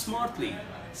 Sell smartly,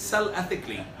 sell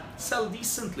ethically, sell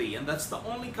decently, and that's the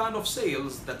only kind of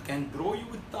sales that can grow you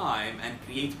with time and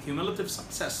create cumulative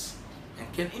success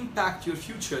and can impact your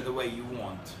future the way you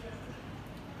want.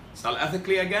 Sell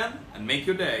ethically again and make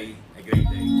your day a great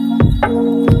day.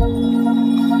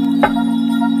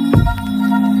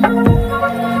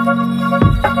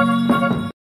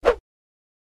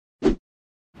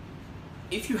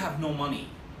 If you have no money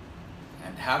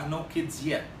and have no kids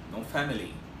yet, no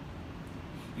family,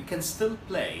 you can still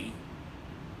play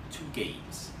two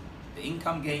games, the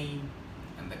income game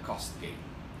and the cost game.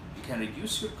 You can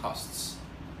reduce your costs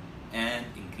and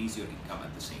increase your income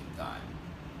at the same time.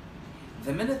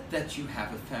 The minute that you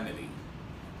have a family,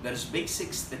 there's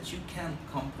basics that you can't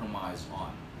compromise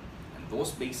on, and those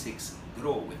basics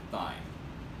grow with time.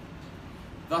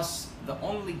 Thus, the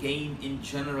only game in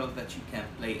general that you can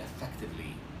play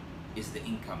effectively is the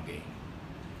income game.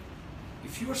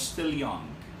 If you're still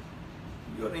young,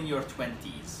 you're in your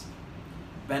 20s,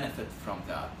 benefit from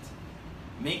that.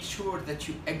 Make sure that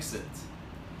you exit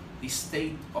the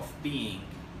state of being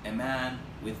a man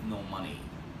with no money.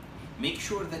 Make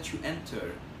sure that you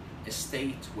enter a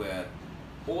state where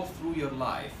all through your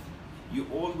life, you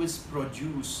always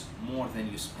produce more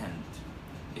than you spend.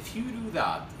 If you do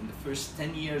that in the first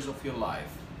 10 years of your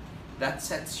life, that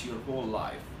sets your whole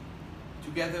life.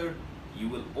 Together, you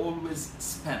will always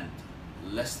spend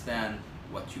less than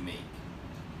what you make.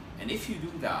 And if you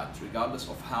do that, regardless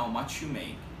of how much you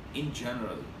make, in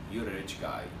general, you're a rich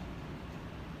guy.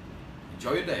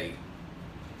 Enjoy your day.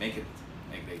 Make it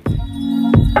a great day.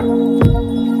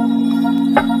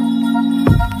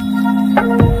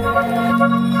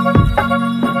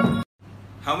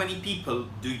 How many people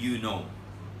do you know?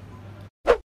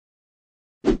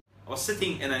 I was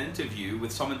sitting in an interview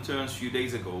with some interns a few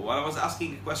days ago where I was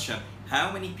asking a question,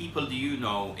 how many people do you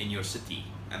know in your city?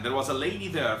 And there was a lady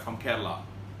there from Kerala.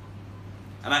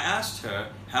 And I asked her,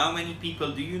 how many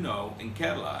people do you know in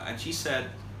Kerala? And she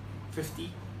said,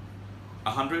 50,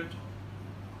 100.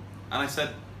 And I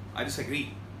said, I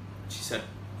disagree. She said,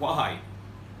 why?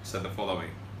 I said the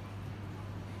following.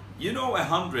 You know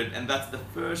 100, and that's the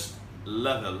first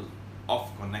level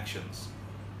of connections.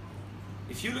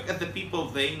 If you look at the people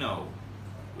they know,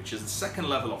 which is the second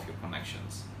level of your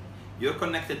connections, you're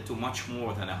connected to much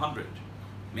more than 100.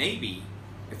 Maybe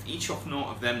if each of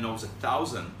them knows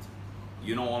 1,000,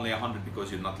 you know only 100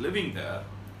 because you're not living there,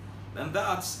 then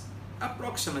that's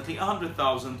approximately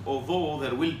 100,000, although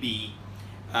there will be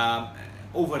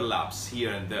overlaps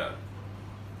here and there.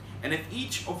 And if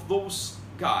each of those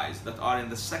guys that are in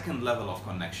the second level of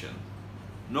connection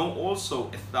know also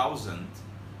 1,000,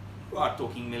 you are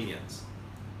talking millions.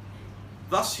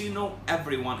 Thus you know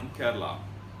everyone in Kerala.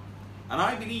 And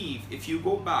I believe if you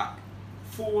go back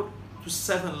 4 to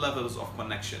 7 levels of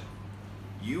connection,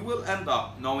 you will end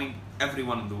up knowing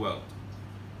everyone in the world.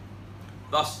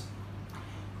 Thus,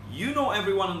 you know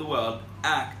everyone in the world,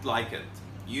 act like it.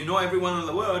 You know everyone in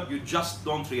the world, you just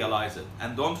don't realize it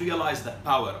and don't realize the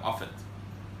power of it.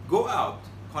 Go out,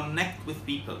 connect with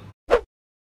people.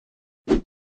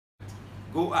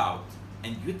 Go out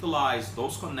and utilize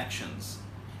those connections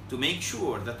to make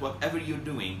sure that whatever you're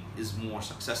doing is more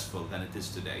successful than it is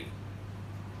today.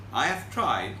 I have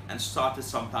tried and started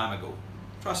some time ago.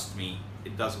 Trust me,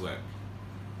 it does work.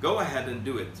 Go ahead and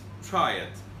do it, try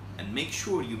it, and make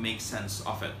sure you make sense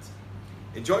of it.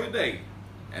 Enjoy your day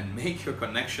and make your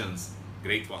connections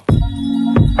great ones.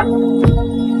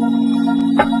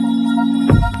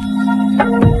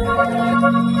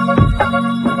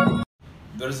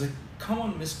 There is a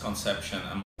common misconception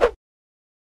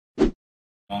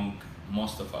among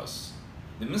most of us.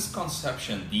 The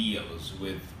misconception deals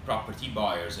with property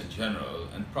buyers in general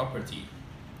and property.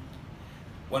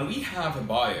 When we have a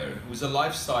buyer who's a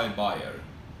lifestyle buyer,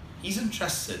 he's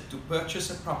interested to purchase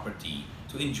a property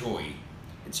to enjoy.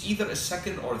 It's either a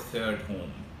second or a third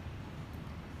home.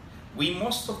 We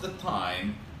most of the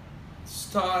time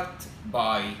start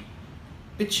by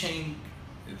pitching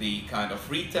the kind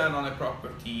of return on a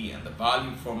property and the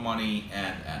value for money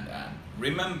and.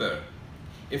 Remember,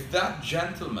 if that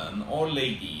gentleman or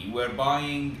lady were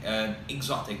buying an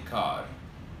exotic car,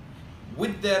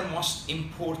 would their most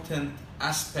important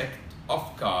aspect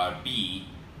of car be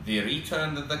the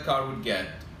return that the car would get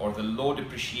or the low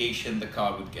depreciation the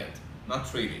car would get?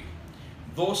 Not really.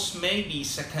 Those may be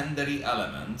secondary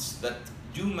elements that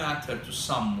do matter to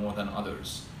some more than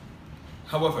others.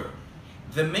 However,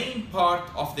 the main part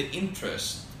of the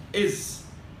interest is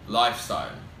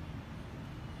lifestyle.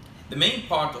 The main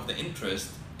part of the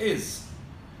interest is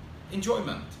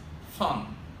enjoyment,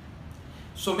 fun.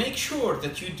 So make sure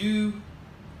that you do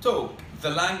talk the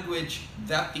language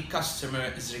that the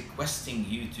customer is requesting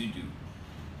you to do.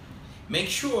 Make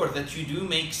sure that you do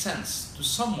make sense to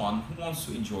someone who wants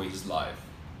to enjoy his life.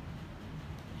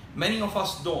 Many of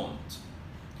us don't.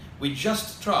 We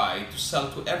just try to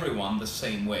sell to everyone the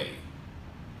same way.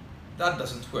 That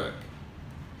doesn't work.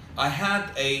 I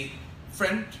had a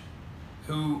friend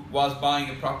who was buying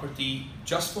a property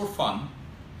just for fun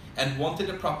and wanted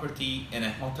a property in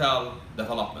a hotel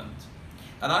development.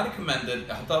 And I recommended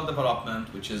a hotel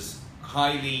development which is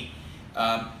highly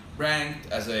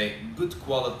ranked as a good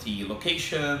quality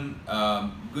location,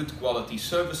 good quality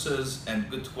services, and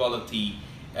good quality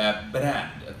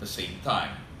brand at the same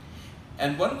time.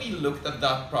 And when we looked at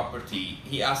that property,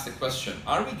 he asked the question,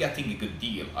 are we getting a good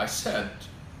deal? I said,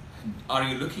 are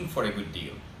you looking for a good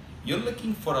deal? You're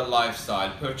looking for a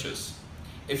lifestyle purchase.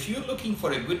 If you're looking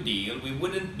for a good deal, we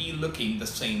wouldn't be looking the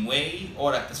same way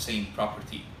or at the same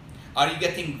property. Are you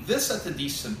getting this at a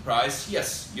decent price?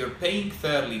 Yes, you're paying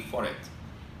fairly for it.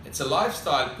 It's a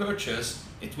lifestyle purchase.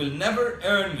 It will never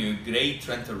earn you great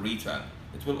rental return.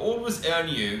 It will always earn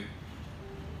you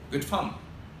good fun,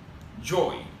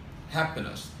 joy,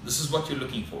 happiness. This is what you're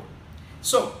looking for.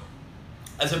 So,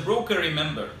 as a broker,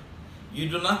 remember, you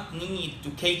do not need to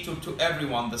cater to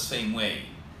everyone the same way.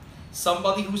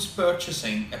 Somebody who's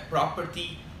purchasing a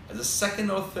property as a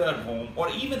second or third home, or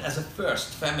even as a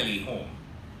first family home,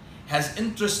 has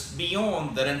interest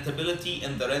beyond the rentability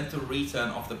and the rental return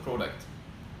of the product.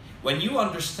 When you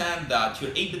understand that,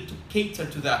 you're able to cater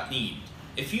to that need.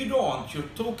 If you don't, you're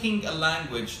talking a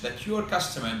language that your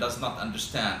customer does not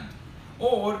understand,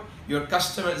 or your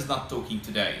customer is not talking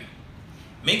today.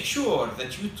 Make sure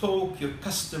that you talk your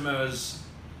customer's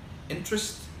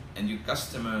interest and your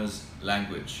customer's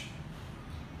language.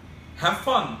 Have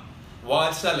fun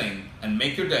while selling and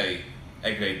make your day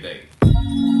a great day.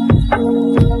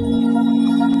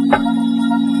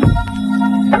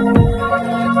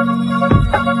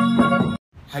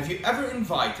 Have you ever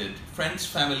invited friends,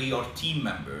 family, or team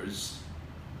members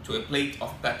to a plate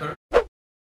of pepper?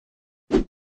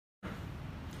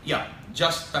 Yeah,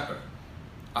 just pepper.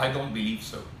 I don't believe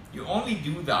so. You only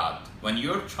do that when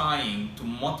you're trying to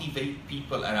motivate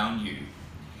people around you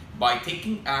by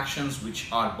taking actions which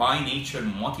are by nature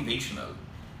motivational.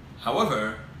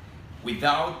 However,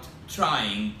 without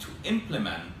trying to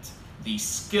implement the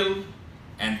skill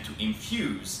and to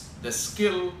infuse the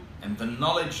skill and the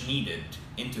knowledge needed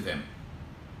into them.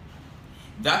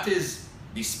 That is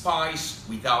the spice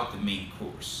without the main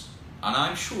course. And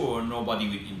I'm sure nobody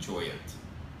will enjoy it.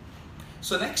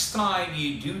 So next time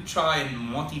you do try and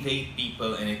motivate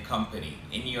people in a company,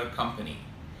 in your company,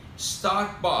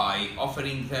 start by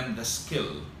offering them the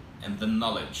skill and the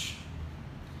knowledge.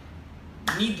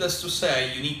 Needless to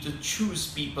say, you need to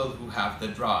choose people who have the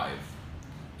drive.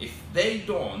 If they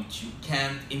don't, you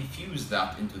can't infuse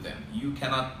that into them. You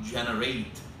cannot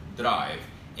generate drive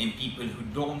in people who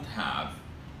don't have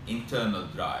internal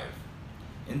drive.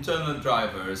 Internal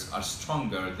drivers are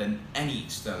stronger than any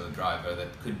external driver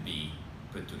that could be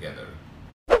put together.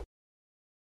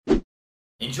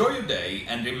 Enjoy your day,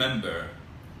 and remember,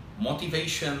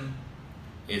 motivation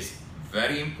is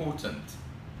very important,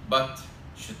 but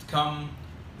should come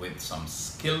with some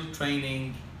skill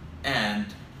training and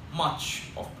much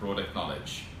of product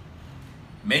knowledge.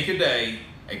 Make your day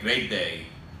a great day,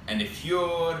 and if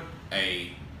you're a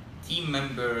team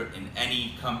member in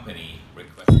any company,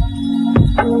 request.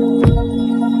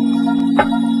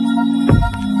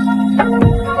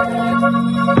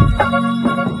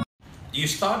 You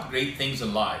start great things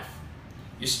in life.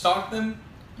 You start them,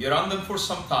 you run them for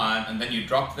some time, and then you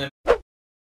drop them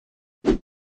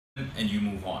and you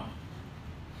move on.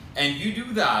 And you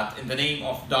do that in the name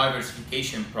of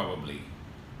diversification probably.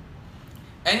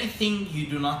 Anything you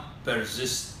do not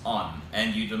persist on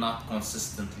and you do not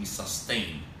consistently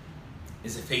sustain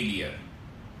is a failure.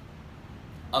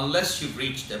 Unless you've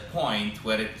reached a point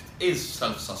where it is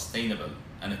self-sustainable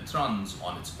and it runs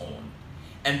on its own.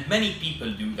 And many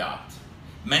people do that.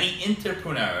 Many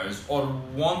entrepreneurs or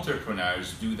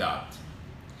wantrepreneurs do that.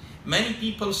 Many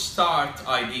people start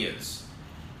ideas.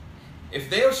 If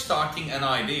they are starting an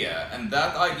idea and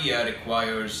that idea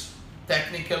requires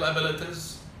technical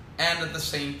abilities and at the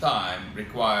same time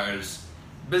requires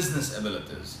business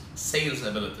abilities, sales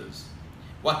abilities,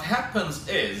 what happens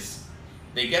is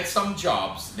they get some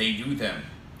jobs, they do them,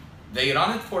 they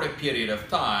run it for a period of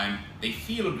time, they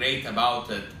feel great about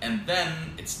it, and then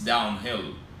it's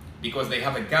downhill because they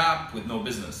have a gap with no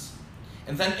business.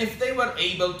 And then if they were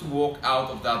able to walk out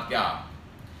of that gap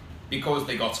because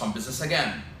they got some business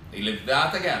again, they live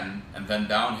that again, and then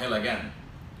downhill again.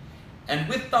 And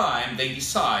with time, they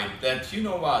decide that, you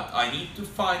know what, I need to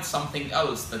find something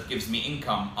else that gives me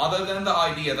income other than the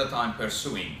idea that I'm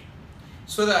pursuing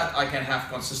so that I can have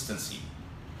consistency.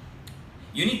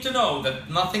 You need to know that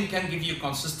nothing can give you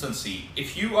consistency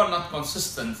if you are not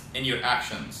consistent in your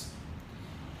actions.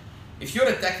 If you're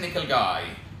a technical guy,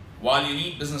 while you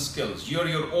need business skills, you're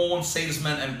your own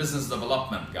salesman and business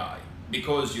development guy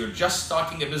because you're just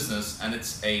starting a business and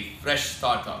it's a fresh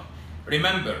startup.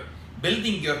 Remember,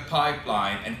 building your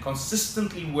pipeline and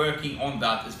consistently working on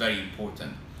that is very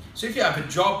important. So if you have a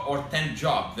job or 10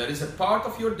 jobs, there is a part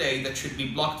of your day that should be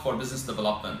blocked for business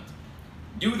development.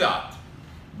 Do that.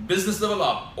 Business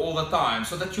develop all the time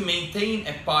so that you maintain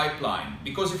a pipeline,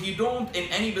 because if you don't in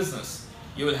any business,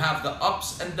 you will have the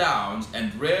ups and downs,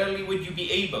 and rarely would you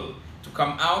be able to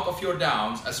come out of your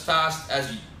downs as fast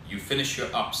as you finish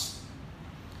your ups.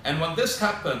 And when this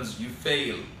happens, you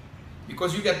fail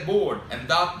because you get bored and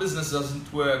that business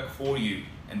doesn't work for you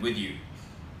and with you.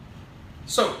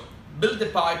 So build a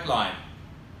pipeline,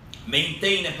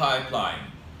 maintain a pipeline,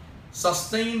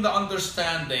 sustain the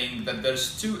understanding that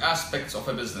there's two aspects of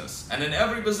a business, and in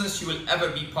every business you will ever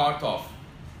be part of,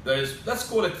 there's, let's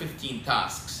call it 15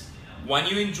 tasks. One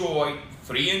you enjoy,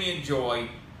 3 you enjoy,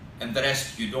 and the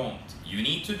rest you don't. You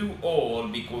need to do all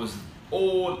because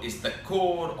all is the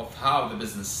core of how the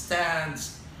business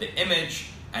stands, the image,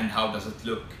 and how does it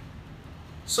look.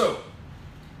 So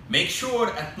make sure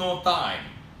at no time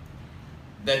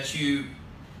that you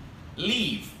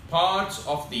leave parts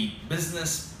of the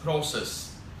business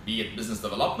process, be it business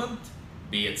development,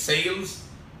 be it sales,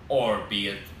 or be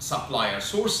it supplier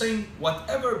sourcing,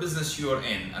 whatever business you're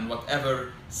in and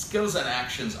whatever skills and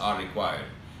actions are required.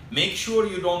 Make sure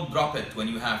you don't drop it when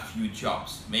you have few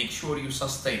jobs. Make sure you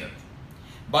sustain it.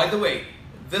 By the way,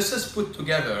 this is put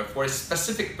together for a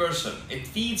specific person. It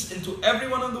feeds into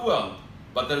everyone in the world,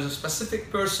 but there's a specific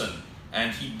person,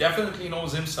 and he definitely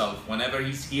knows himself whenever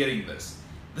he's hearing this.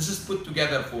 This is put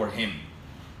together for him.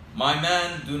 My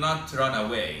man, do not run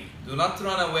away. Do not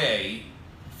run away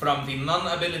from the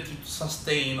non-ability to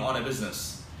sustain on a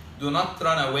business. Do not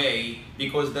run away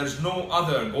because there's no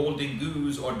other golden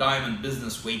goose or diamond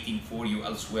business waiting for you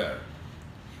elsewhere.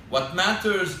 What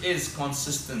matters is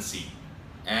consistency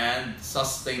and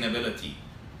sustainability.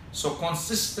 So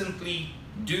consistently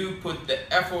do put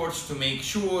the efforts to make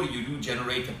sure you do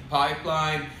generate a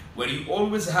pipeline where you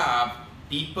always have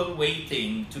people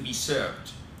waiting to be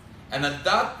served. And at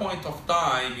that point of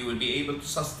time, you will be able to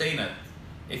sustain it.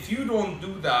 If you don't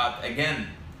do that, again,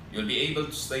 you'll be able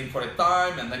to sustain for a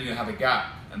time, and then you have a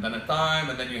gap, and then a time,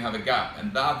 and then you have a gap,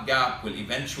 and that gap will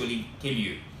eventually kill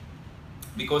you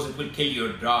because it will kill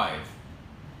your drive.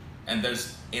 And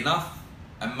there's enough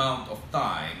amount of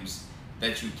times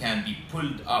that you can be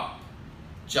pulled up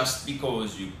just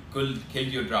because you could kill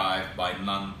your drive by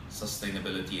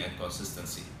non-sustainability and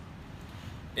consistency.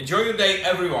 Enjoy your day,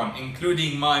 everyone,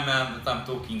 including my man that I'm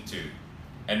talking to,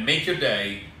 and make your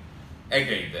day a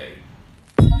great day.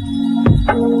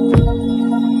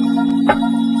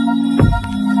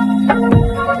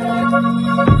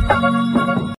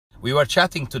 We were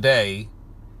chatting today,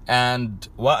 and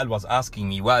Wael was asking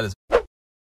me, Wael is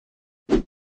a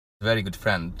very good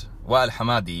friend. Wael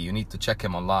Hamadi, you need to check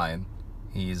him online.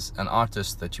 He's an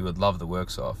artist that you would love the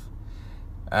works of.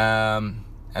 And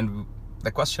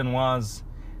the question was,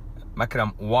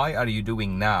 Makram, why are you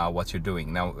doing now what you're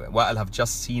doing? Now, Wael have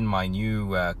just seen my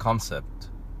new concept,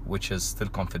 which is still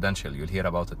confidential. You'll hear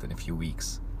about it in a few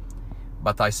weeks.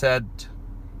 But I said,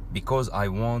 because I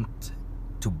want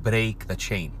to break the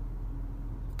chain.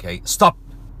 Okay, stop.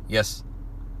 Yes,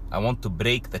 I want to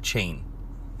break the chain.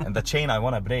 And the chain I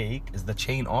want to break is the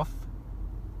chain of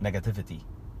negativity.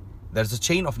 There's a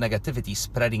chain of negativity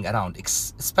spreading around,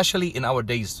 especially in our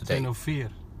days today. Chain of fear.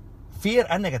 Fear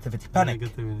and negativity, panic.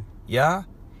 Negativity. Yeah,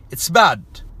 it's bad.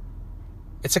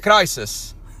 It's a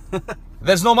crisis.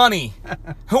 There's no money.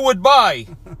 Who would buy?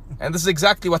 And this is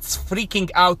exactly what's freaking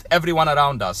out everyone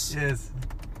around us. Yes.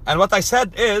 And what I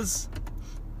said is,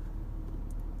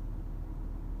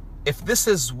 if this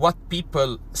is what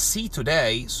people see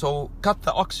today, so cut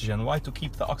the oxygen. Why to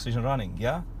keep the oxygen running?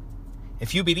 Yeah.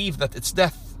 If you believe that it's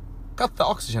death, cut the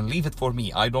oxygen. Leave it for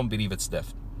me. I don't believe it's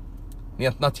death.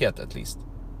 Not yet, at least.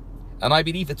 And I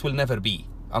believe it will never be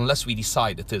unless we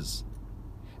decide it is.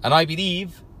 And I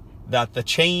believe that the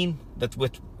chain that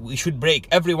we should break,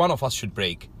 every one of us should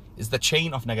break, is the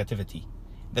chain of negativity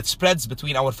that spreads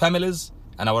between our families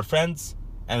and our friends,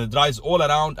 and it drives all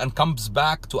around and comes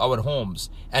back to our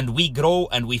homes, and we grow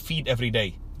and we feed every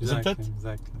day. Isn't it?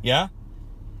 Exactly. Yeah?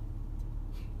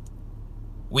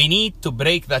 We need to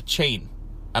break that chain,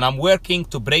 and I'm working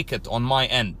to break it on my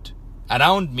end.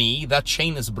 Around me, that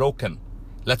chain is broken.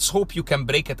 Let's hope you can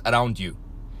break it around you.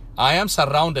 I am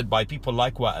surrounded by people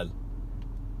like Wael,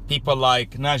 people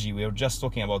like Naji. We were just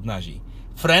talking about Naji.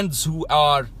 Friends who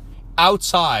are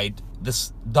outside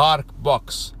this dark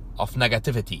box of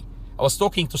negativity. I was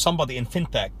talking to somebody in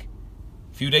fintech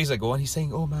a few days ago, and he's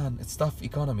saying, oh man, it's tough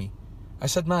economy. I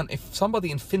said, man, if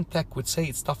somebody in fintech would say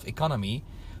it's tough economy,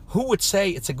 who would say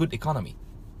it's a good economy?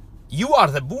 You are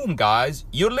the boom, guys.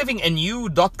 You're living in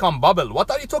 .com bubble.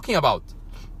 What are you talking about?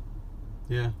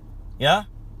 Yeah. Yeah?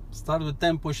 Start with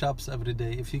 10 push-ups every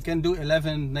day. If you can do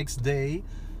 11 next day,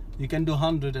 you can do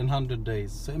 100 in 100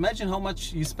 days. So imagine how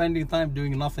much you're spending time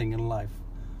doing nothing in life.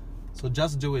 So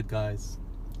just do it, guys.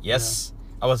 Yes.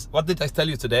 Yeah. What did I tell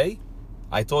you today?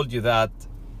 I told you that,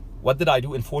 what did I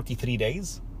do in 43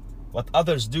 days? What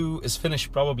others do is finish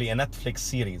probably a Netflix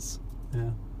series.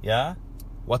 Yeah. Yeah?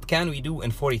 What can we do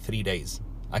in 43 days?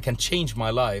 I can change my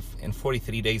life in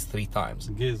 43 days 3 times.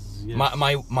 Yes.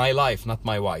 My life, not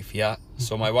my wife, yeah?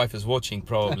 So my wife is watching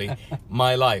probably.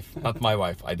 My life, not my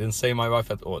wife. I didn't say my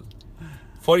wife at all.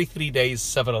 43 days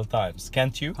several times,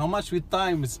 can't you? How much with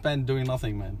time is spent doing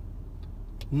nothing, man?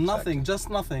 Nothing, exactly. Just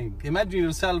nothing. Imagine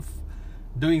yourself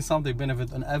doing something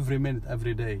benefit on every minute,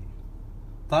 every day.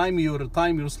 Time your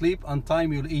sleep, and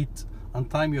time you'll eat, and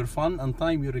time your fun, and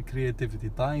time your creativity,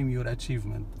 time your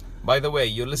achievement. By the way,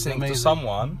 you're listening to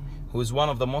someone who is one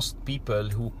of the most people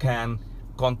who can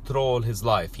control his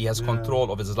life. He has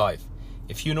control of his life.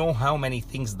 If you know how many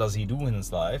things does he do in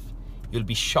his life, you'll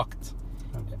be shocked.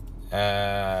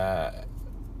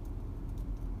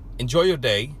 Enjoy your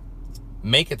day.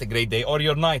 Make it a great day, or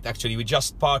your night. Actually, we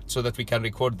just parked so that we can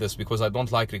record this, because I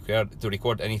don't like to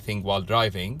record anything while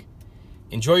driving.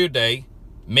 Enjoy your day.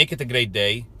 Make it a great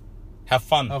day. Have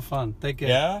fun. Have fun. Take care.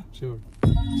 Yeah? Sure.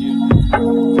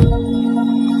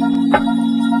 Cheers.